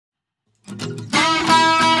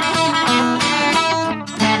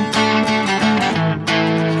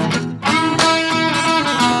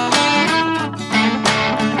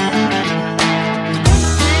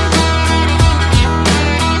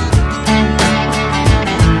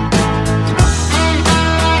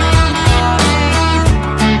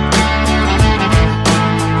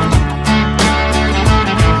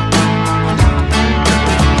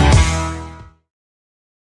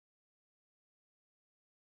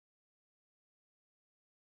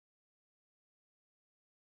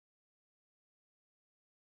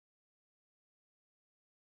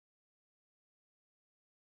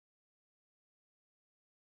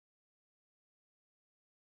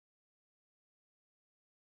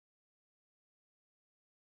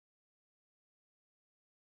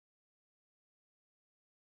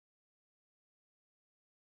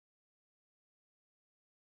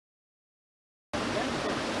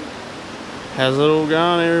How's it all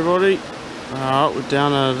going, everybody? Alright, we're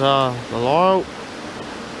down at the Lyle.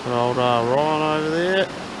 Got old Ryan over there.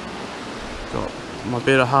 Got my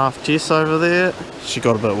better half Jess over there. She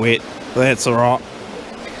got a bit wet, but that's alright.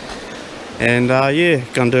 And yeah,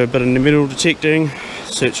 gonna do a bit of metal detecting,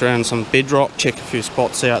 search around some bedrock, check a few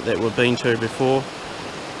spots out that we've been to before.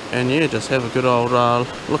 And yeah, just have a good old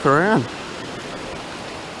look around.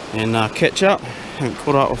 And catch up. Haven't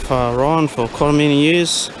caught up with Ryan for quite many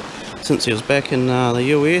years since he was back in the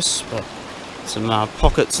US, but some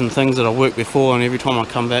pockets and things that I've worked before, and every time I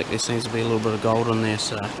come back there seems to be a little bit of gold in there,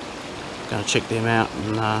 so going to check them out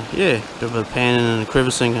and yeah, do a bit of panning and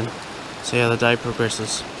crevicing and see how the day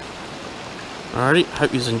progresses. Alrighty,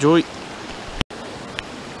 hope you enjoy.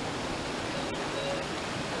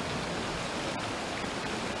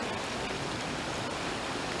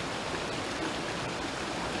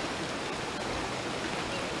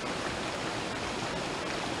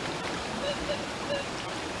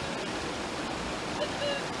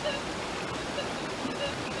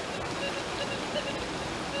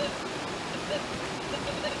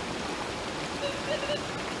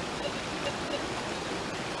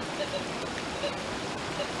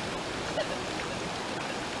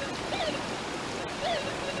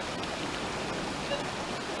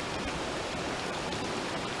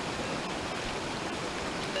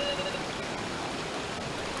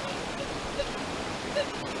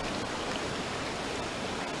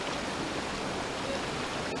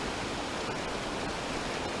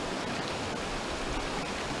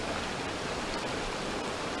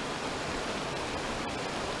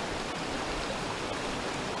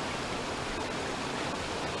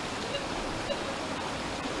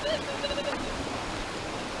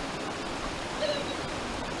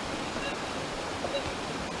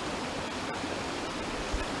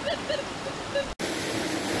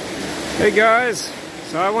 Hey guys,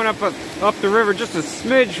 so I went up the river just a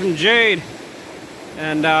smidge from Jade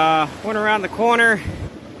and went around the corner.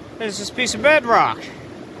 There's this piece of bedrock.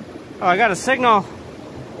 Oh, I got a signal.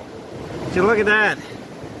 Would you look at that?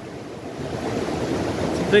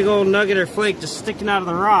 It's a big old nugget or flake just sticking out of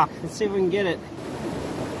the rock. Let's see if we can get it.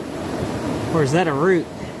 Or is that a root?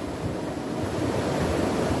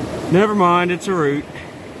 Never mind, it's a root.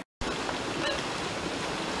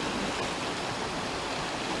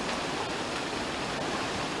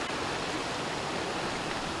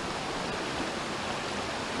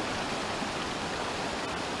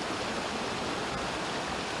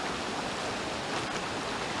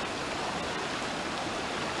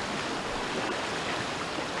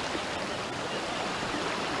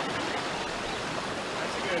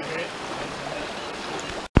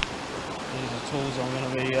 Tools I'm going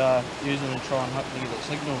to be using and try and hopefully get that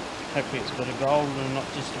signal. Hopefully it's a bit of gold and not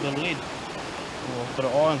just a bit of lead or a bit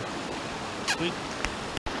of iron. Sweet.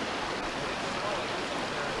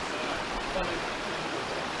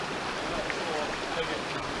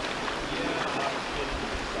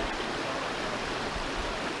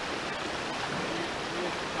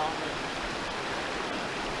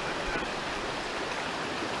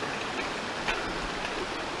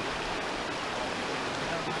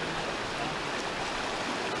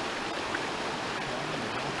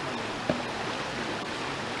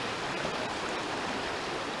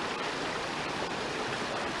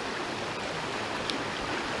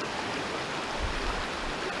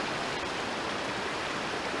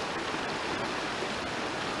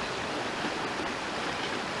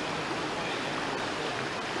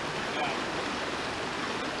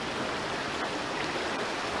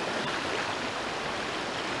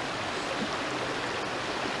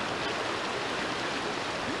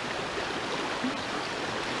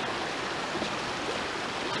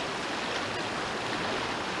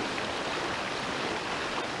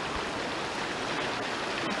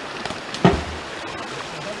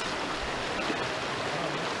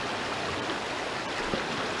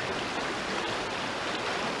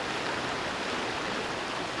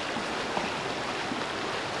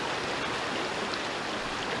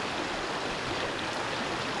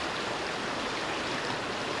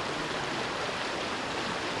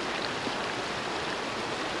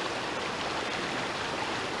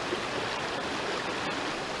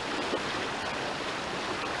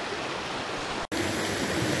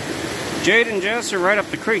 Jade and Jess are right up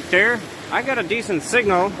the creek there. I got a decent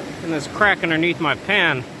signal in this crack underneath my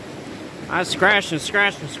pan. I scratched and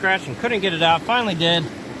scratched and scratched and couldn't get it out. Finally did.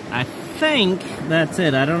 I think that's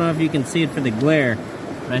it. I don't know if you can see it for the glare,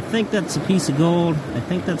 but I think that's a piece of gold. I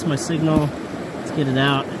think that's my signal. Let's get it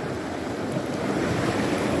out.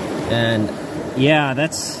 And yeah,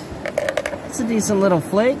 that's a decent little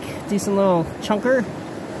flake, decent little chunker.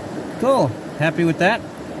 Cool. Happy with that.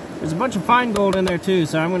 There's a bunch of fine gold in there too,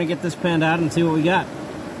 so I'm going to get this panned out and see what we got.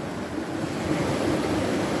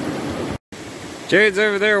 Jade's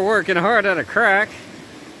over there working hard at a crack.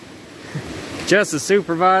 Jess is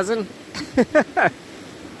supervising.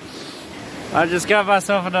 I just got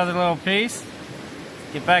myself another little piece.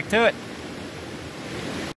 Get back to it.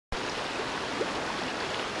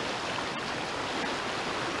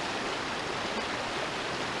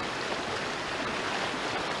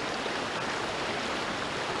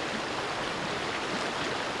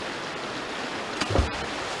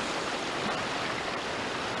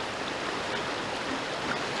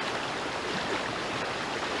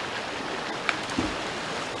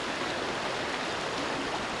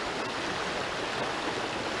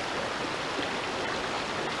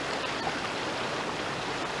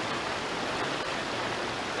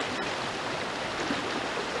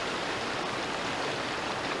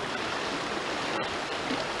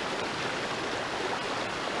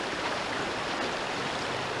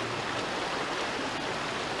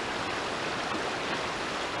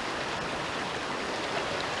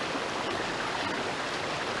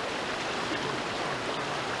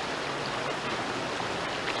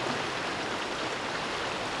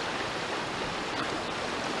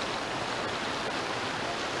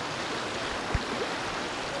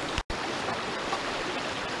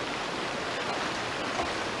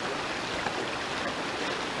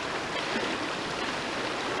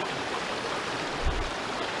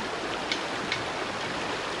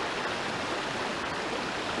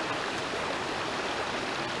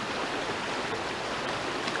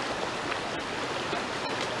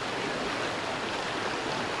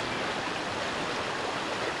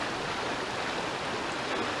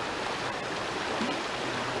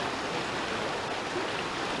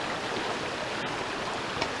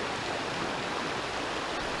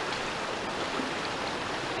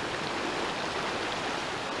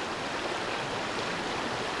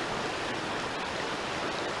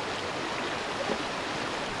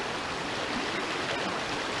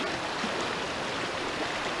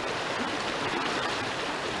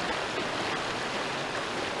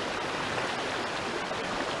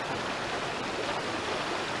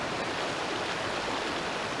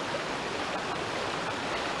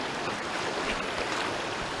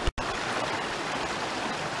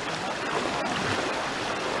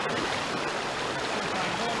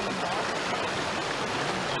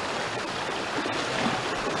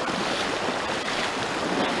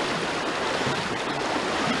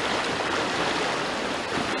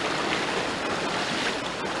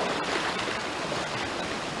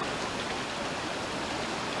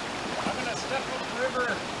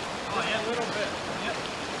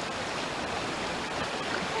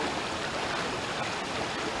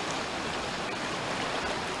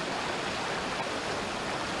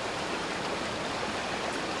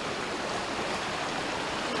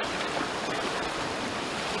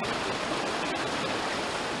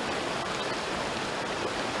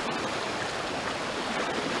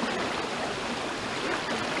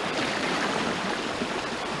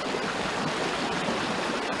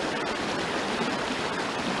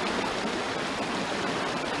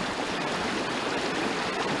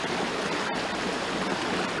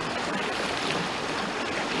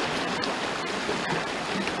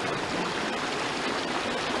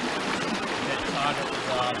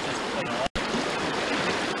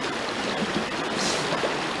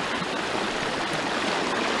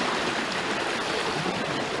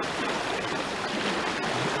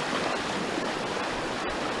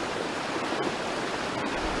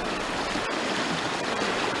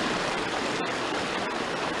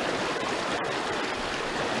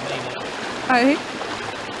 Hi,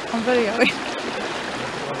 I'm videoing.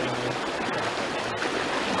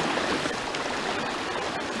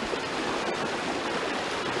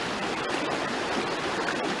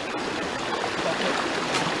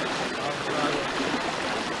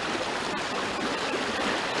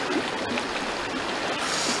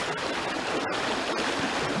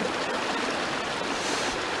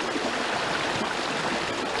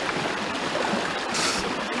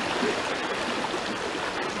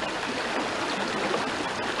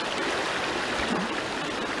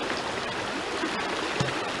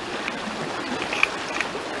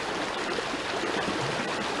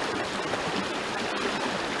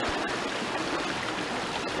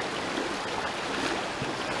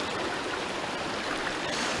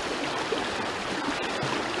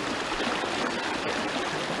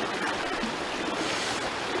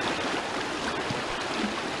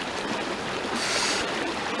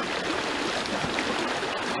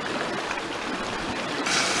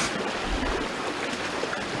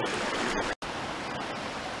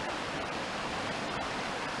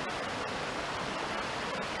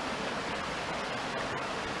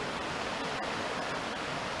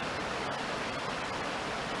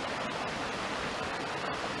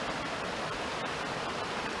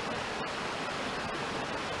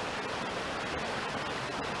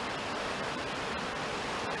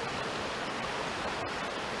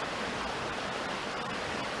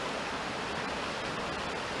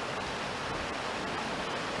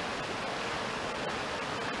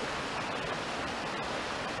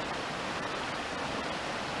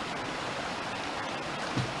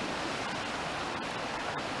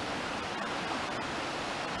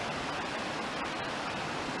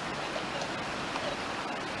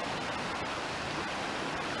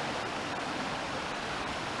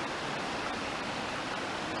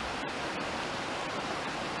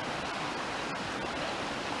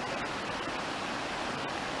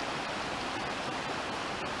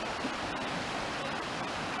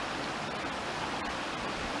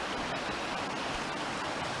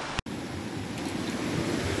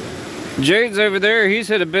 Jade's over there, he's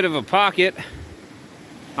hit a bit of a pocket.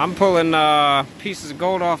 I'm pulling pieces of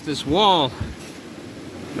gold off this wall.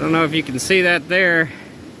 I don't know if you can see that there.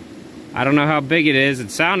 I don't know how big it is.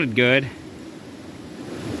 It sounded good.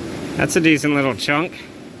 That's a decent little chunk.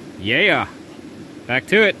 Yeah. Back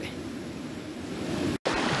to it.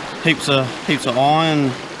 Heaps of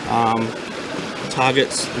iron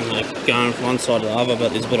targets, and like going from one side to the other, but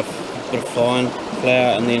there's a bit of fine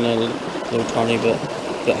flour, and then a little tiny bit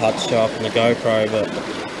hard to show up in the GoPro. But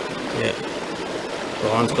yeah,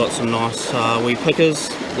 Brian's got some nice wee pickers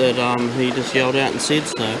that he just yelled out and said.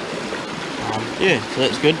 So yeah, so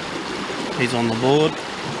that's good. He's on the board,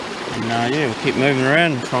 and yeah, we'll keep moving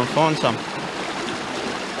around and try and find some.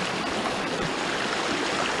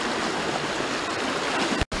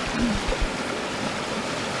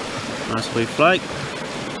 Nice wee flake.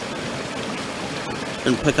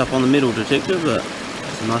 Didn't pick up on the metal detector, but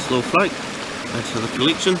it's a nice little flake. Thanks for the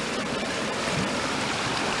collection.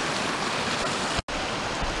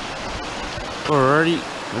 Alrighty,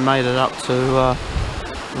 we made it up to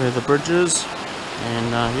where the bridge is,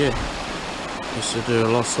 and yeah, used to do a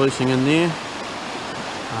lot of sluicing in there.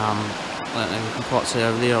 I don't think you can quite see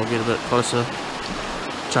over there. I'll get a bit closer,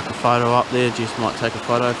 chuck a photo up there. Jess might take a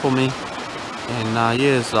photo for me. And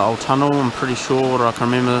yeah, there's the old tunnel. I'm pretty sure, I can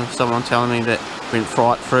remember someone telling me that went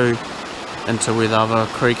right through into where the other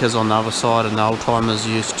creek is on the other side, and the old timers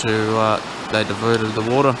used to, they diverted the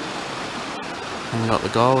water and got the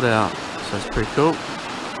gold out, so it's pretty cool.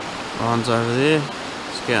 Ryan's over there,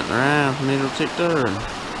 scouting around, metal detector, and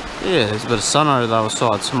yeah, there's a bit of sun over the other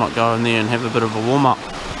side, so I might go in there and have a bit of a warm up.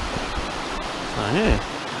 So yeah,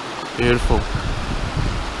 beautiful.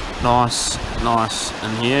 Nice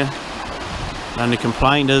in here. The only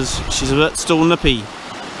complaint is she's a bit still nippy.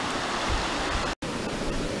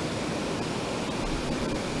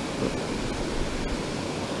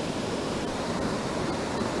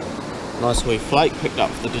 Nice wee flake picked up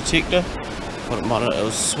the detector. Thought it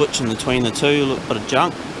was switching between the two, a little bit of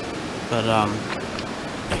junk. But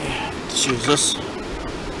yeah, just use this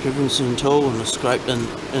Gibbonson tool and just scraped in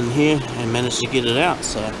here and managed to get it out.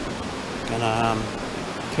 So gonna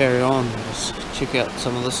carry on, just check out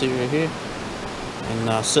some of this area here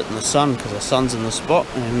and sit in the sun, because the sun's in the spot,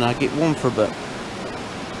 and get warm for a bit.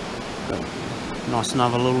 But nice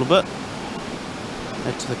another little bit.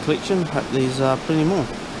 Add to the collection. Hope there's plenty more.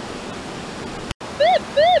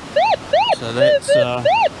 So that's about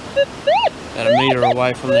a metre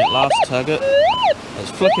away from that last target.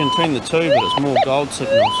 It's flicking between the two, but it's more gold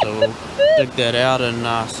signal, so we'll dig that out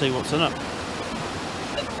and see what's in it.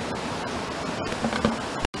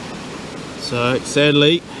 So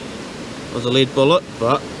sadly, it was a lead bullet,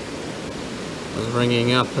 but it was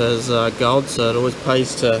ringing up as gold, so it always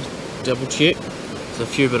pays to double check. There's a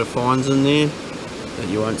few bit of fines in there, but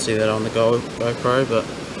you won't see that on the GoPro, but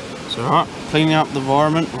it's alright. Cleaning up the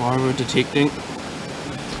environment while we're detecting.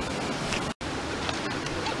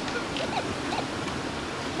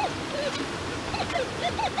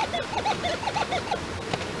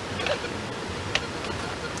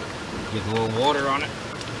 Get a little water on it.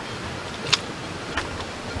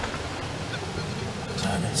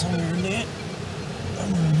 Somewhere in there.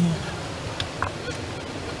 Somewhere in here.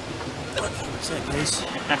 What's that, guys?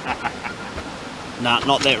 Nah,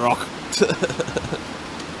 not that rock.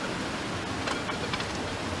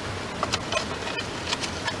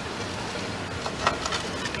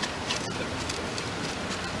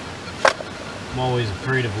 I'm always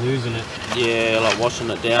afraid of losing it. Yeah, like washing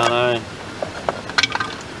it down, eh?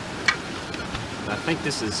 I think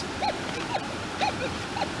this is...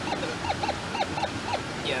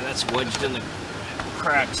 yeah, that's wedged in the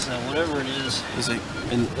crack, so whatever it is. Is it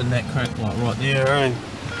in that crack, like right there, eh?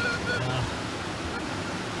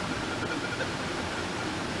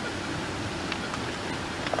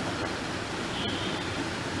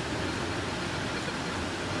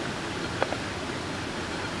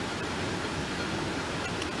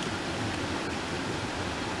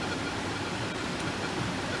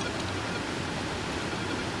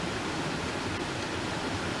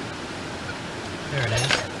 There it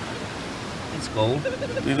is. It's gold.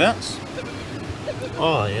 Whereabouts?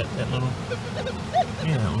 Oh yeah, that little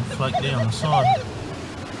flake there on the side.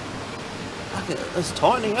 Look at it, it's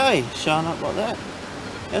tiny, eh? Showing up like that.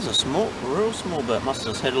 That's a real small bit. Must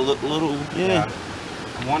have just had a little, yeah.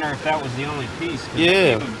 I wonder if that was the only piece.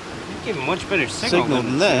 Yeah. You give a much better signal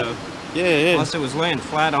than that. Yeah. Unless it was laying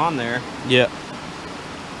flat on there. Yeah.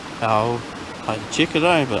 I'll check it,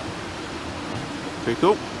 eh? But pretty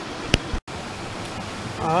cool.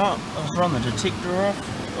 Alright, I've run the detector off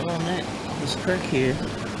on this creek here,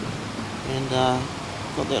 and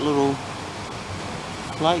got that little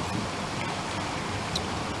flake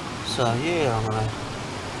So yeah, I'm gonna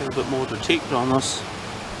have a bit more detect on this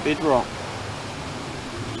bedrock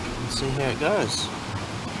and see how it goes.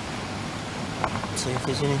 See if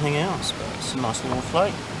there's anything else, but it's a nice little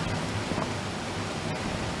flake.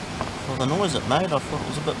 For the noise it made, I thought it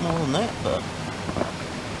was a bit more than that, but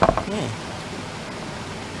yeah.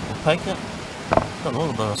 Opaque it, got a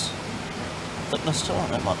little bit of thickness to it,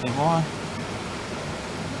 that might be why.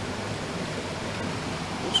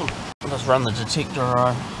 Awesome. I'll just run the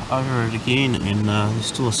detector over it again, and there's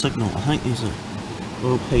still a signal. I think there's a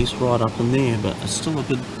little piece right up in there, but it's still a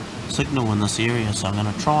good signal in this area, so I'm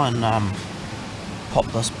going to try and pop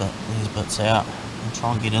these bits out and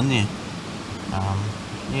try and get in there.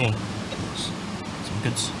 Yeah, it's some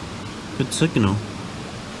good signal.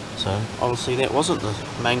 So obviously that wasn't the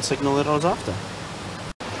main signal that I was after.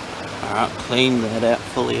 Alright, cleaned that out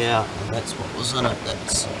fully out, and that's what was in it.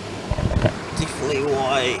 That's definitely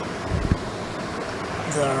why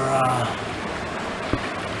the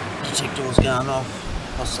detector was going off,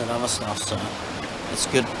 plus that other stuff, so it's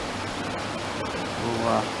good.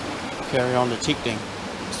 We'll carry on detecting.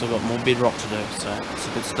 Still got more bedrock to do, so it's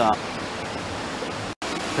a good start.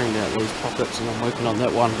 Cleaned out these pockets and I'm working on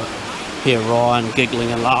that one, but here Ryan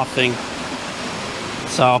giggling and laughing.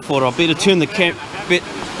 So I thought I'd better turn the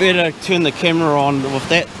camera on with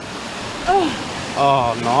that.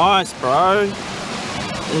 Oh, nice, bro.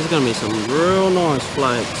 There's gonna be some real nice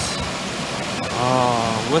flakes.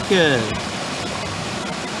 Oh, wicked.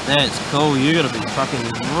 That's cool. You gotta be fucking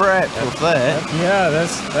wrapped with that. Yeah,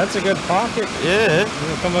 that's a good pocket. Yeah. You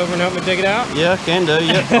wanna come over and help me dig it out? Yeah, can do.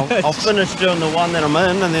 Yeah, I'll finish doing the one that I'm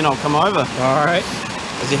in, and then I'll come over. All right.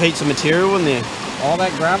 There's a heaps of material in there. All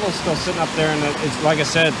that gravel's still sitting up there, and it's, like I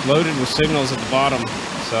said, loaded with signals at the bottom.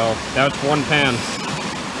 So that's one pan.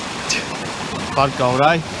 Flood gold,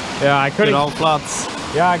 eh? Yeah, I couldn't. Good old floods.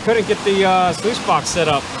 Yeah, I couldn't get the sluice box set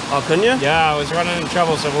up. Oh, couldn't you? Yeah, I was running into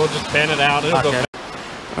trouble, so we'll just pan it out. It'll go.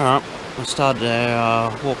 Alright, we started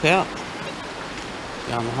our walk out.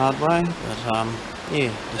 Going the hard way, but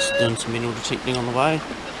yeah, just doing some mineral detecting on the way.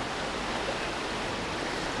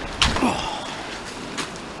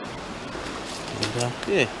 And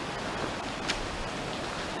yeah.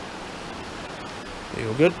 You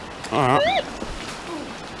all good? Alright.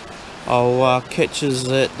 I'll catch us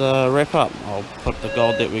at the wrap up. I'll put the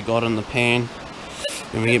gold that we got in the pan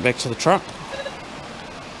when we get back to the truck.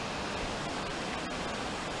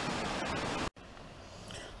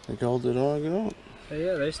 The gold that I got.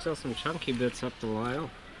 Yeah, there's still some chunky bits up the Lyle.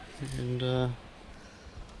 And yeah,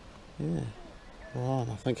 Ryan,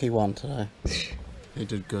 I think he won today. He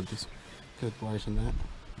did good. There's good weight in that.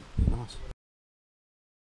 Nice.